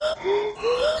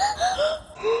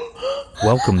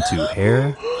Welcome to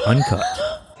Hair Uncut.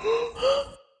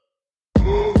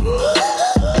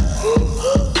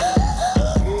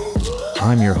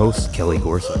 I'm your host, Kelly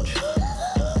Gorsuch.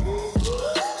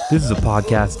 This is a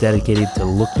podcast dedicated to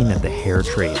looking at the hair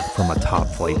trade from a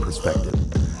top-flight perspective.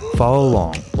 Follow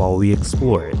along while we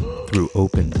explore it through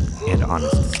open and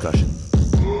honest discussion.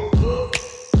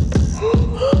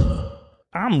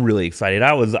 I'm really excited.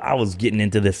 I was getting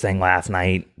into this thing last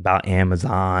night about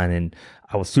Amazon, and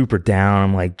I was super down.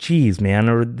 I'm like, geez, man,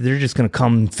 they're just going to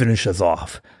come and finish us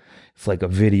off. It's like a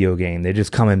video game. They're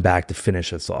just coming back to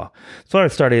finish us off. So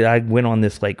I went on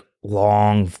this like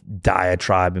long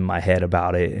diatribe in my head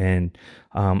about it. And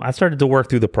I started to work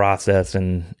through the process,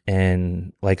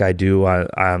 and like I do,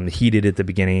 I'm heated at the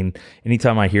beginning.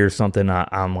 Anytime I hear something,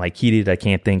 I'm like heated. I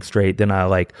can't think straight. Then I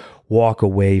like walk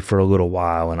away for a little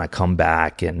while, and I come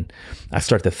back and I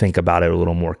start to think about it a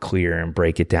little more clear and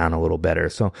break it down a little better.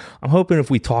 So I'm hoping if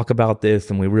we talk about this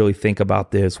and we really think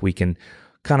about this, we can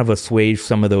kind of assuage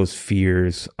some of those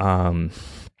fears. And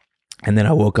then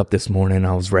I woke up this morning,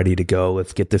 I was ready to go.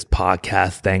 Let's get this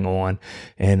podcast thing on.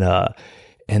 And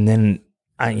then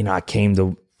I came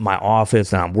to my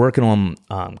office and I'm working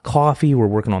on coffee. We're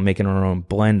working on making our own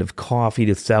blend of coffee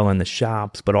to sell in the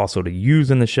shops, but also to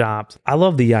use in the shops. I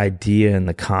love the idea and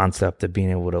the concept of being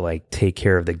able to like take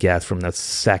care of the guests from the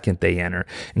second they enter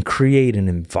and create an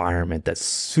environment that's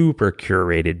super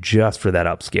curated just for that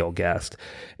upscale guest.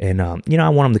 And, I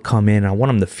want them to come in. I want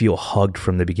them to feel hugged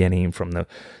from the beginning, from the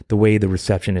way the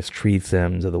receptionist treats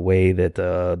them, to the way that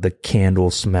the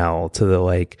candles smell, to the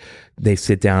like, they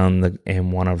sit down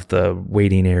in one of the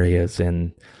waiting areas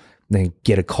and they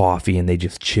get a coffee and they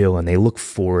just chill and they look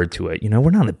forward to it. We're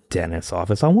not a dentist's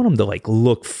office. I want them to like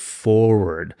look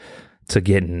forward to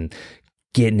getting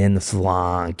in the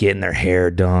salon, getting their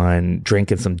hair done,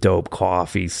 drinking some dope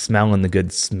coffee, smelling the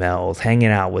good smells,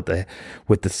 hanging out with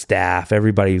the staff.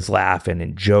 Everybody's laughing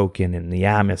and joking and the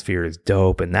atmosphere is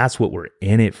dope. And that's what we're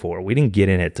in it for. We didn't get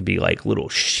in it to be like little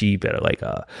sheep at like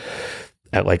a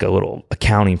little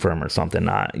accounting firm or something.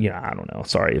 I don't know.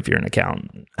 Sorry if you're an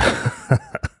accountant.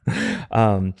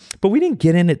 But we didn't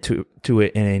get in it to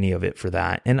it in any of it for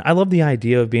that. And I love the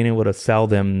idea of being able to sell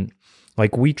them.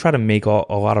 Like we try to make a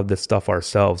lot of this stuff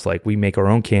ourselves. Like we make our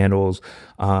own candles.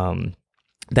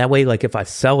 That way, like if I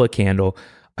sell a candle,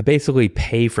 I basically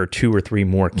pay for 2 or 3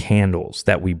 more candles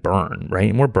that we burn, right?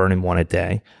 And we're burning one a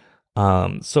day.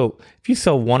 So if you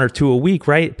sell 1 or 2 a week,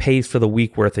 right, it pays for the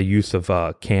week worth of use of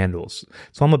candles.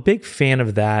 So I'm a big fan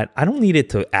of that. I don't need it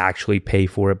to actually pay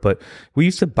for it, but we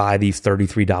used to buy these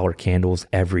 $33 candles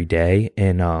every day,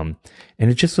 and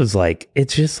it just was like,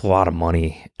 it's just a lot of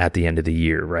money at the end of the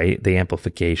year, right? The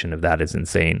amplification of that is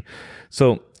insane.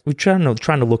 So we're trying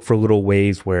to look for little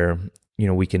ways where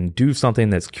we can do something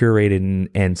that's curated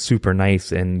and super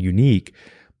nice and unique,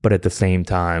 but at the same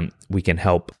time we can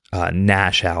help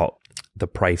gnash out the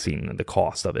pricing and the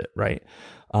cost of it, right?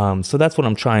 So that's what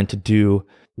I'm trying to do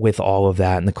with all of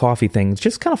that. And the coffee thing is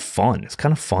just kind of fun. It's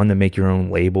kind of fun to make your own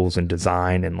labels and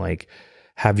design and like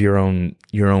have your own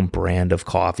brand of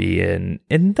coffee. And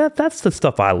that's the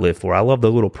stuff I live for. I love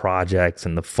the little projects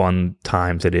and the fun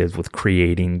times it is with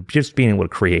creating. Just being able to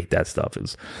create that stuff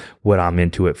is what I'm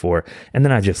into it for. And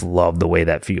then I just love the way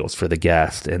that feels for the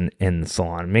guest and in the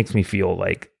salon. It makes me feel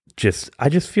like I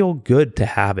just feel good to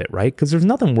have it, right? Because there's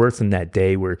nothing worse than that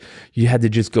day where you had to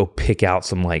just go pick out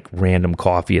some like random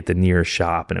coffee at the nearest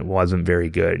shop and it wasn't very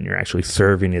good, and you're actually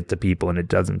serving it to people and it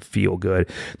doesn't feel good.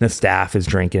 The staff is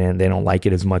drinking it and they don't like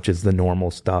it as much as the normal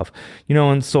stuff,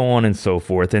 and so on and so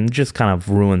forth, and just kind of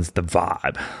ruins the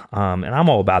vibe. And I'm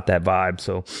all about that vibe,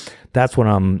 so that's what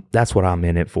I'm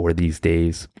in it for these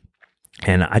days.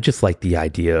 And I just like the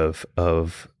idea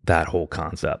of that whole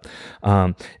concept.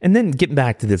 And then getting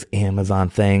back to this Amazon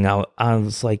thing, I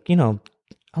was like,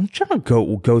 I'm trying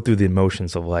to go through the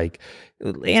emotions of like,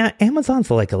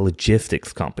 Amazon's like a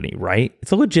logistics company, right?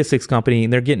 It's a logistics company,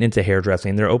 and they're getting into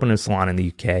hairdressing. They're opening a salon in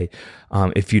the UK,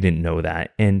 if you didn't know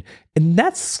that. And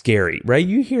that's scary, right?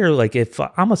 You hear like, if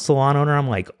I'm a salon owner, I'm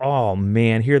like, oh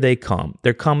man, here they come.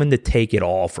 They're coming to take it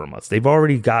all from us. They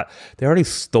already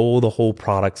stole the whole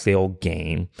product sale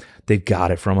game. They've got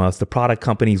it from us. The product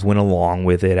companies went along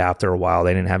with it after a while.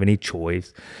 They didn't have any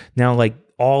choice. Now, like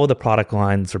all of the product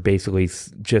lines are basically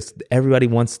just everybody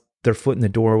wants their foot in the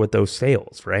door with those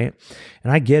sales, right?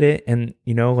 And I get it. And,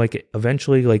 like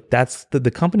eventually, like that's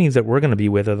the companies that we're going to be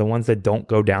with are the ones that don't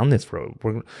go down this road.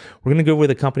 We're going to go with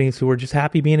the companies who are just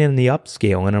happy being in the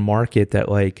upscale in a market that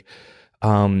like,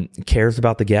 cares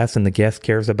about the guest, and the guest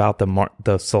cares about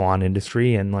the salon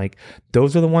industry, and like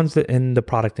those are the ones that in the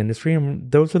product industry,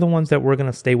 and those are the ones that we're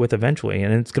going to stay with eventually,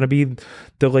 and it's going to be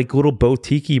the like little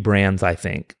boutique brands. I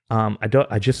think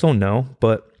I just don't know,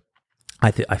 but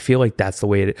I feel like that's the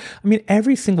way I mean,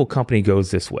 every single company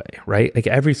goes this way, right? Like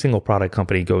every single product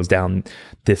company goes down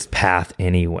this path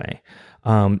anyway.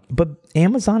 But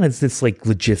Amazon is this like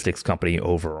logistics company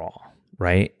overall,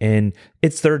 right? And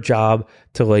it's their job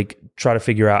to like try to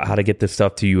figure out how to get this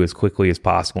stuff to you as quickly as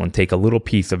possible and take a little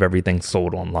piece of everything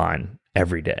sold online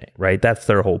every day, right? That's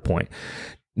their whole point.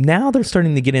 Now they're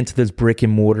starting to get into this brick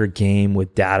and mortar game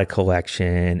with data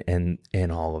collection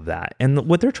and all of that. And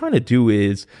what they're trying to do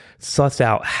is suss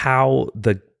out how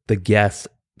the guest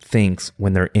thinks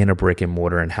when they're in a brick and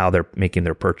mortar and how they're making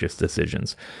their purchase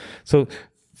decisions. So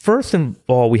first of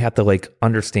all, we have to like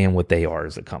understand what they are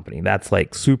as a company. That's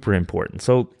like super important.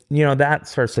 So, that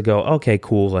starts to go, okay,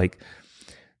 cool. Like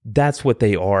that's what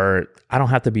they are. I don't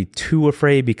have to be too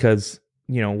afraid because,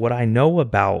 what I know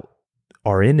about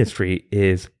our industry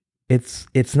is it's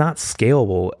not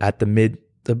scalable at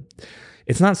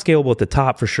it's not scalable at the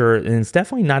top for sure. And it's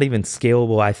definitely not even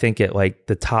scalable, I think, at like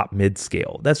the top mid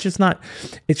scale. It's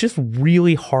just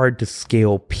really hard to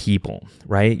scale people,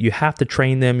 right? You have to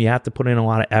train them. You have to put in a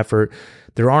lot of effort.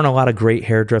 There aren't a lot of great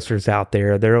hairdressers out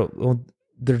there.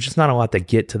 There's just not a lot to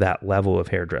get to that level of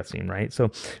hairdressing, right? So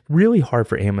really hard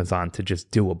for Amazon to just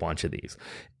do a bunch of these,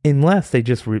 unless they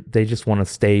just want to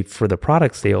stay for the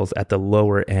product sales at the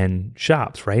lower end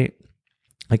shops, right?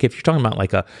 Like if you're talking about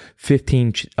like a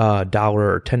 $15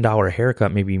 or $10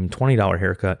 haircut, maybe even $20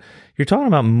 haircut, you're talking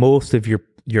about most of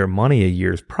your money a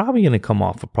year is probably going to come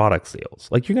off of product sales.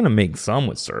 Like you're going to make some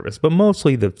with service, but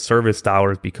mostly the service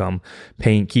dollars become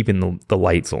keeping the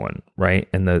lights on, right?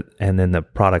 And then the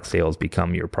product sales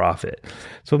become your profit.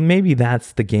 So maybe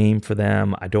that's the game for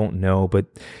them. I don't know, but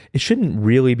it shouldn't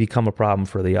really become a problem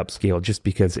for the upscale just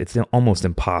because it's almost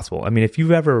impossible. I mean, if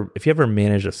you ever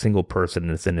manage a single person in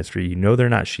this industry, they're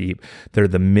not sheep. They're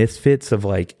the misfits of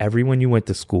like everyone you went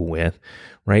to school with,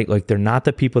 right? Like they're not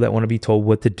the people that want to be told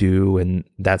what to do and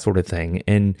that sort of thing.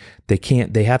 And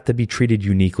they have to be treated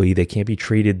uniquely. They can't be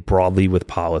treated broadly with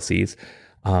policies.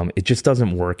 It just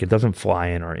doesn't work. It doesn't fly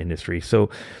in our industry.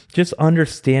 So just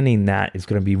understanding that is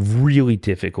going to be really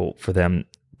difficult for them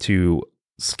to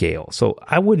scale. So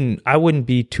I wouldn't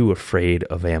be too afraid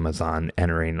of Amazon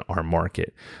entering our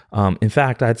market. In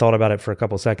fact, I thought about it for a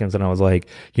couple seconds and I was like,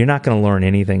 you're not going to learn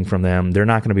anything from them. They're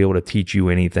not going to be able to teach you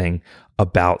anything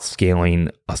about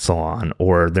scaling a salon,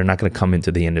 or they're not going to come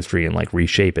into the industry and like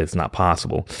reshape it. It's not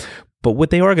possible. But what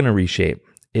they are going to reshape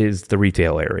is the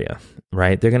retail area,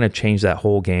 right? They're going to change that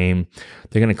whole game.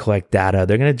 They're going to collect data.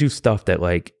 They're going to do stuff that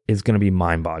like is going to be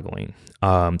mind boggling.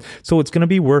 So it's going to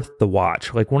be worth the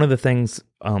watch. Like one of the things,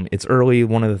 it's early.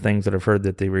 One of the things that I've heard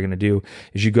that they were going to do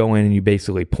is you go in and you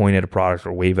basically point at a product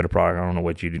or wave at a product. I don't know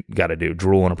what you got to do,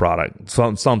 drool on a product,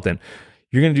 something.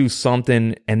 You're going to do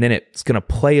something and then it's going to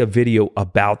play a video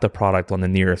about the product on the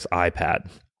nearest iPad,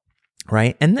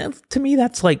 right? And to me,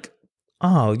 that's like,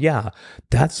 oh yeah,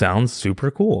 that sounds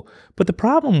super cool. But the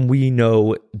problem we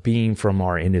know being from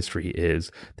our industry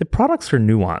is the products are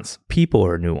nuanced. People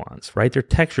are nuanced, right? Their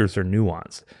textures are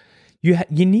nuanced.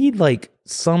 You need like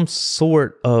some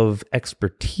sort of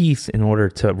expertise in order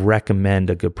to recommend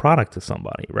a good product to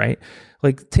somebody, right?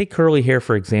 Like take curly hair,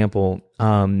 for example.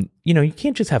 You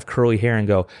can't just have curly hair and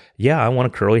go, yeah, I want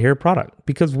a curly hair product,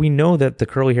 because we know that the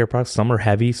curly hair products, some are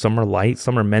heavy, some are light,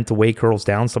 some are meant to weigh curls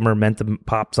down, some are meant to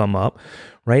pop some up,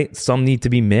 right? Some need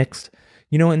to be mixed.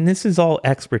 And this is all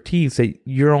expertise that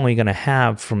you're only going to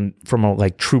have from a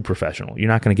like true professional. You're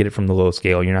not going to get it from the low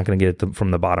scale. You're not going to get it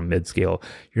from the bottom mid scale.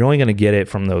 You're only going to get it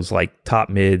from those like top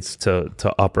mids to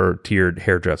upper tiered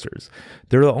hairdressers.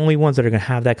 They're the only ones that are going to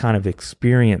have that kind of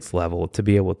experience level to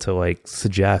be able to like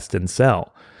suggest and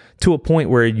sell to a point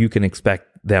where you can expect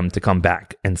them to come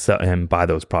back and sell and buy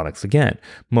those products again.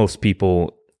 Most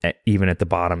people, even at the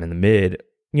bottom and the mid,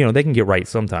 they can get right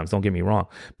sometimes, don't get me wrong.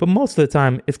 But most of the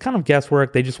time, it's kind of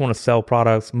guesswork. They just want to sell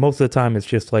products. Most of the time, it's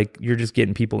just like you're just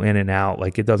getting people in and out.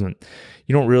 Like you don't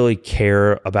really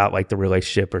care about like the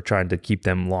relationship or trying to keep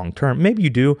them long term. Maybe you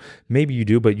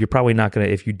do, but you're probably not going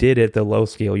to, if you did at the low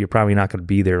scale, you're probably not going to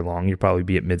be there long. You'll probably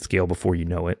be at mid scale before you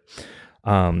know it.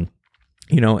 And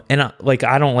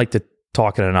I don't like to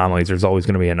talk in anomalies. There's always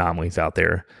going to be anomalies out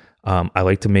there. I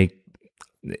like to make,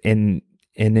 and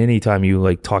anytime you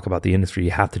like talk about the industry,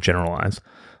 you have to generalize.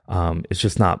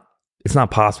 It's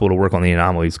not possible to work on the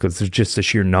anomalies because there's just the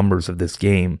sheer numbers of this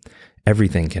game.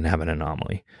 Everything can have an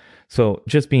anomaly. So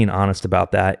just being honest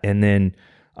about that. And then,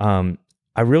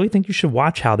 I I really think you should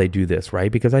watch how they do this,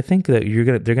 right? Because I think that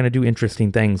they're gonna do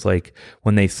interesting things. Like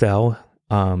when they sell,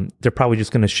 they're probably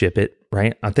just gonna ship it,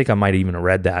 right? I think I might even have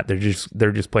read that they're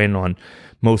just planning on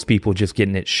most people just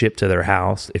getting it shipped to their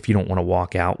house if you don't want to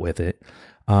walk out with it.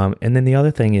 And then the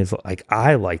other thing is, like,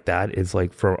 I like that is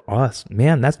like for us,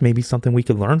 man, that's maybe something we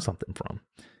could learn something from,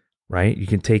 right? You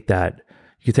can take that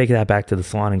back to the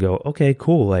salon and go, okay,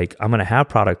 cool. Like, I'm going to have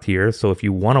product here. So if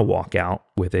you want to walk out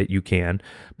with it, you can,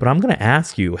 but I'm going to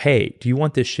ask you, hey, do you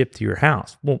want this shipped to your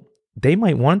house? Well, they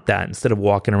might want that instead of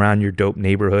walking around your dope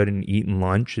neighborhood and eating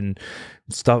lunch and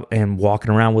stuff and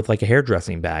walking around with like a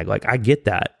hairdressing bag. Like, I get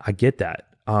that.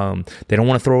 They don't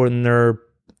want to throw it in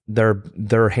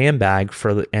their handbag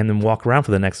and then walk around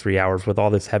for the next 3 hours with all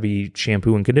this heavy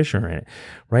shampoo and conditioner in it,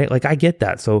 right? Like, I get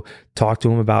that. So talk to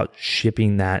them about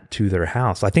shipping that to their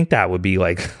house. I think that would be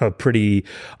like a pretty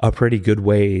good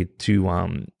way to,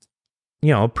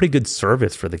 a pretty good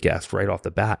service for the guest right off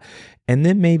the bat. And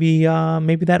then maybe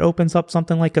that opens up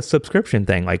something like a subscription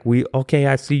thing. Like,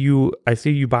 I see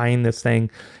you buying this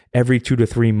thing every 2 to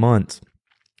 3 months.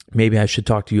 Maybe I should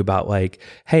talk to you about like,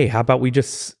 hey, how about we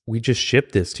just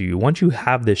ship this to you? Once you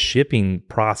have this shipping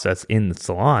process in the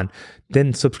salon,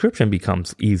 then subscription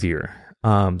becomes easier.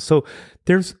 So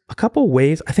there's a couple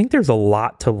ways. I think there's a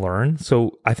lot to learn.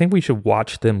 So I think we should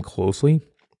watch them closely.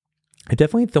 I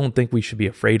definitely don't think we should be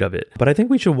afraid of it, but I think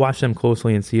we should watch them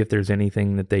closely and see if there's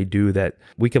anything that they do that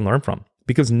we can learn from,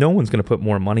 because no one's going to put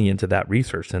more money into that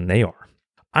research than they are.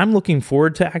 I'm looking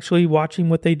forward to actually watching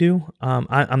what they do.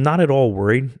 I'm not at all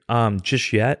worried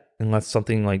just yet, unless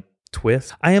something like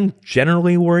twists. I am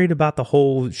generally worried about the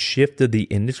whole shift of the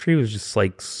industry. It was just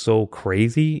like so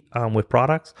crazy with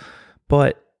products,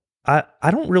 but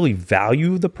I don't really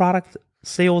value the product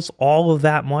sales all of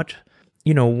that much.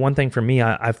 One thing for me,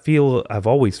 I've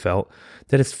always felt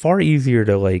that it's far easier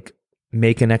to like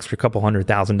make an extra couple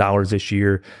 $100,000 this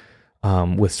year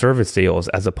with service sales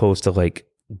as opposed to like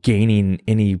gaining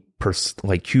any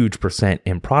huge percent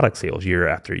in product sales year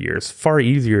after year. It's far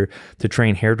easier to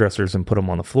train hairdressers and put them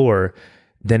on the floor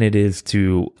than it is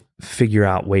to figure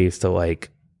out ways to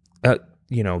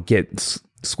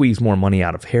squeeze more money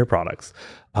out of hair products.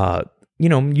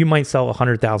 You might sell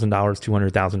 $100,000,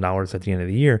 $200,000 at the end of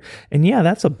the year. And yeah,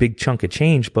 that's a big chunk of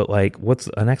change, but like what's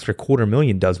an extra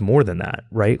 $250,000 does more than that,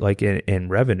 right? Like in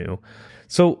revenue.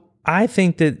 So I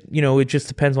think that, it just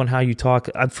depends on how you talk.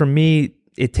 For me,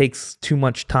 it takes too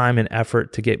much time and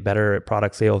effort to get better at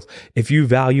product sales. If you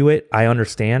value it, I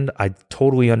understand. I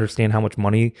totally understand how much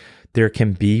money there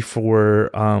can be for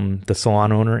the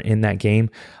salon owner in that game.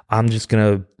 I'm just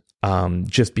going to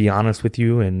just be honest with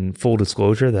you and full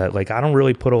disclosure that like I don't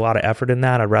really put a lot of effort in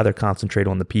that. I'd rather concentrate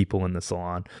on the people in the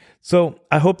salon. So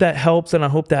I hope that helps, and I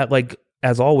hope that like,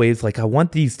 as always, like I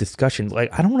want these discussions. Like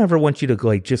I don't ever want you to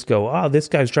like just go, oh, this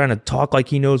guy's trying to talk like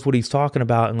he knows what he's talking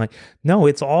about. And like, no,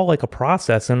 it's all like a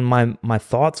process. And my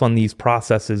thoughts on these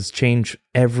processes change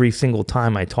every single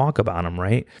time I talk about them,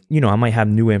 right? I might have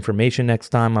new information next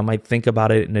time. I might think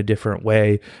about it in a different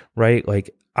way, right? Like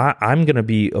I'm going to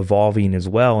be evolving as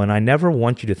well. And I never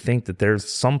want you to think that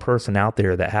there's some person out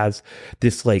there that has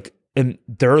this like, and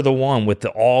they're the one with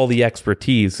all the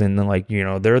expertise and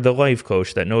they're the life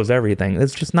coach that knows everything.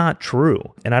 It's just not true.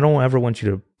 And I don't ever want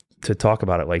you to talk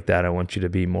about it like that. I want you to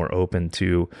be more open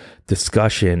to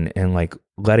discussion and like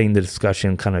letting the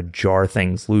discussion kind of jar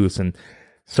things loose and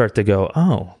start to go,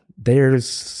 oh, there's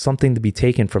something to be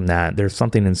taken from that. There's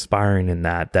something inspiring in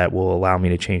that will allow me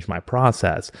to change my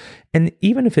process. And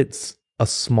even if it's a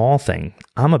small thing,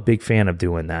 I'm a big fan of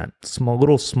doing that. Small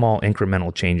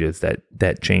incremental changes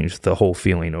that change the whole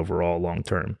feeling overall long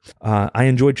term. I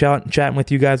enjoyed chatting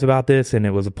with you guys about this, and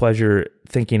it was a pleasure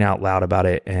thinking out loud about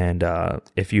it. And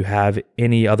if you have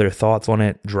any other thoughts on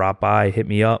it, drop by, hit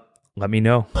me up, let me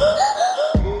know.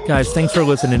 Guys, thanks for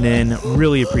listening in.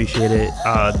 Really appreciate it.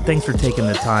 Thanks for taking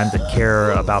the time to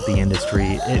care about the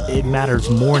industry. It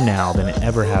matters more now than it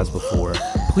ever has before.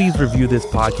 Please review this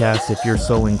podcast if you're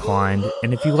so inclined.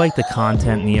 And if you like the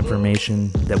content and the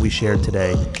information that we shared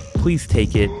today, please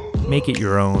take it, make it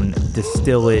your own,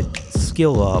 distill it,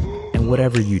 skill up, and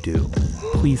whatever you do,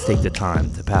 please take the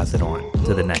time to pass it on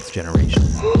to the next generation.